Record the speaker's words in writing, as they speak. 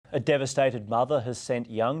A devastated mother has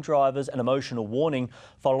sent young drivers an emotional warning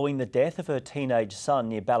following the death of her teenage son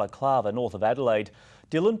near Balaklava, north of Adelaide.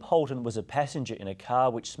 Dylan Polton was a passenger in a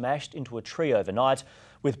car which smashed into a tree overnight,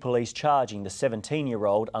 with police charging the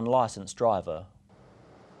 17-year-old unlicensed driver.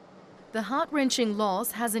 The heart-wrenching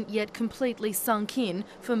loss hasn't yet completely sunk in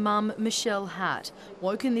for mum Michelle Hatt,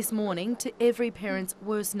 woken this morning to every parent's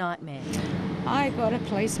worst nightmare. I got a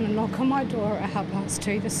policeman knock on my door at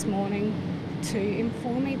 2:30 this morning to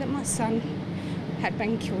inform me that my son had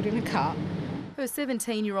been killed in a car. Her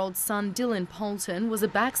 17-year-old son Dylan Polton was a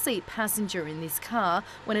backseat passenger in this car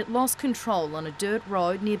when it lost control on a dirt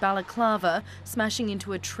road near Balaklava, smashing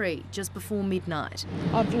into a tree just before midnight.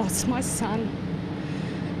 I've lost my son.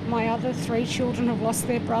 My other 3 children have lost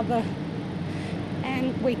their brother,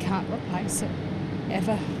 and we can't replace it,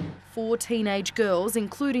 ever. 4 teenage girls,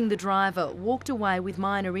 including the driver, walked away with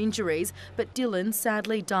minor injuries, but Dylan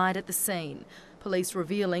sadly died at the scene. Police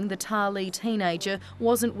revealing the Tarlee teenager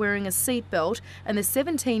wasn't wearing a seatbelt and the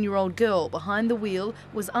 17-year-old girl behind the wheel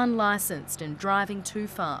was unlicensed and driving too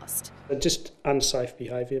fast. Just unsafe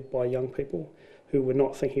behaviour by young people who were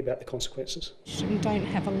not thinking about the consequences. Don't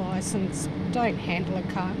have a licence, don't handle a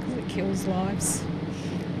car because it kills lives.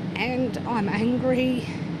 And I'm angry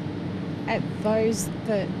at those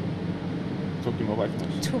that took him away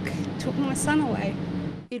from us. Took my son away.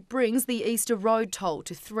 It brings the Easter road toll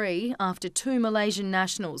to 3 after 2 Malaysian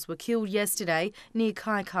nationals were killed yesterday near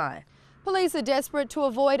Kai Kai. Police are desperate to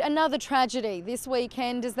avoid another tragedy this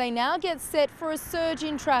weekend as they now get set for a surge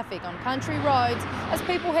in traffic on country roads as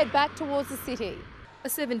people head back towards the city. A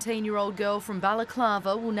 17-year-old girl from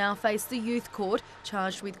Balaklava will now face the youth court,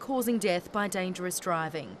 charged with causing death by dangerous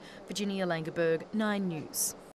driving. Virginia Langerberg, 9 News.